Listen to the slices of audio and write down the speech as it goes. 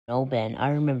No, Ben,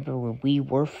 I remember when we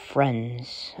were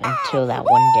friends until that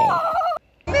one day.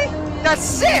 That's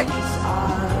sick!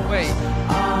 Wait.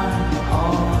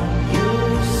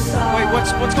 Wait,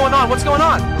 what's going on? What's going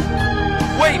on?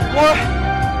 Wait, what?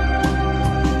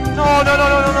 No.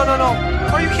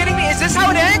 Are you kidding me? Is this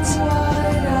how it ends?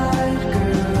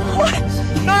 What?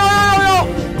 No.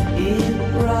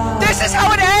 This is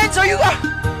how it ends? Are you...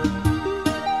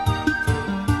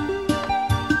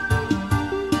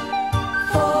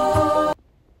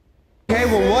 Okay,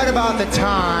 well, what about the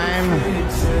time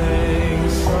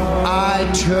I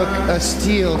took a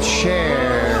steel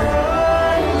chair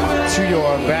to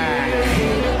your back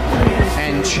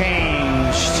and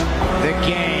changed the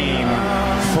game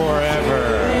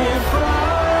forever?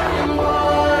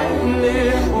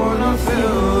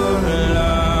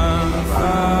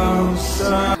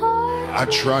 I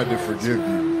tried to forgive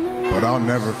you, but I'll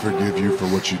never forgive you for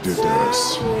what you did to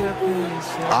us.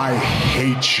 I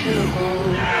hate you.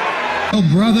 Oh,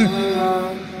 brother,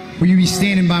 will you be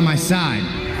standing by my side?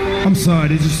 I'm sorry,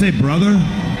 did you say brother?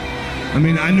 I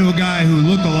mean, I knew a guy who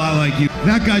looked a lot like you.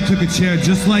 That guy took a chair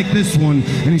just like this one,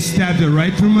 and he stabbed it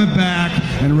right through my back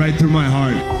and right through my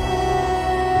heart.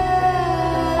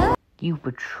 You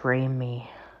betray me,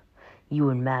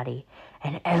 you and Maddie,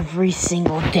 and every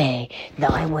single day that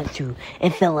I went through,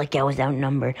 it felt like I was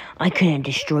outnumbered. I couldn't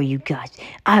destroy you guys.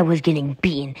 I was getting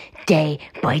beaten day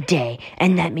by day,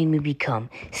 and that made me become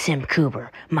Sim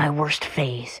Cooper, my worst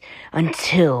phase,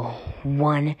 until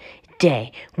one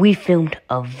day we filmed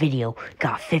a video,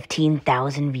 got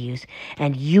 15,000 views,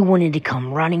 and you wanted to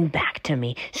come running back to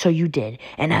me, so you did,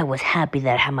 and I was happy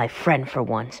that I had my friend for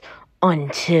once,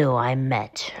 until I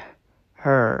met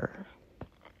her.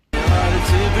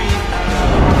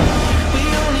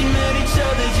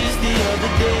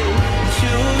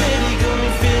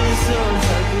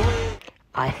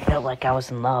 I felt like I was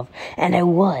in love, and I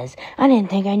was. I didn't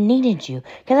think I needed you,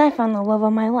 because I found the love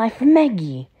of my life,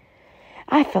 Maggie.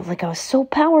 I felt like I was so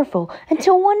powerful,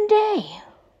 until one day.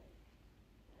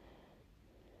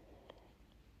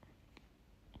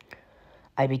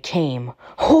 I became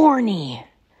horny.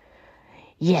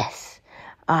 Yes,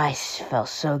 I felt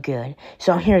so good,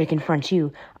 so I'm here to confront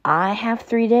you. I have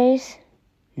 3 days?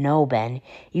 No, Ben,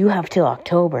 you have till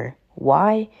October.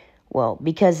 Why? Well,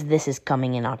 because this is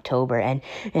coming in October, and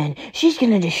she's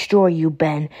gonna destroy you,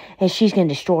 Ben, and she's gonna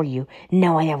destroy you.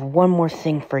 Now I have one more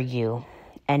thing for you,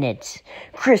 and it's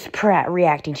Chris Pratt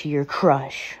reacting to your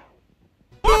crush.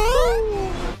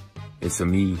 It's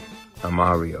me, I'm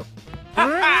Mario.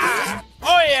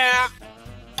 Oh, yeah!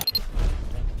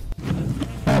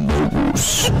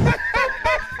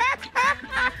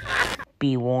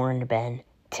 Be warned, Ben,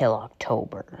 till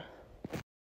October.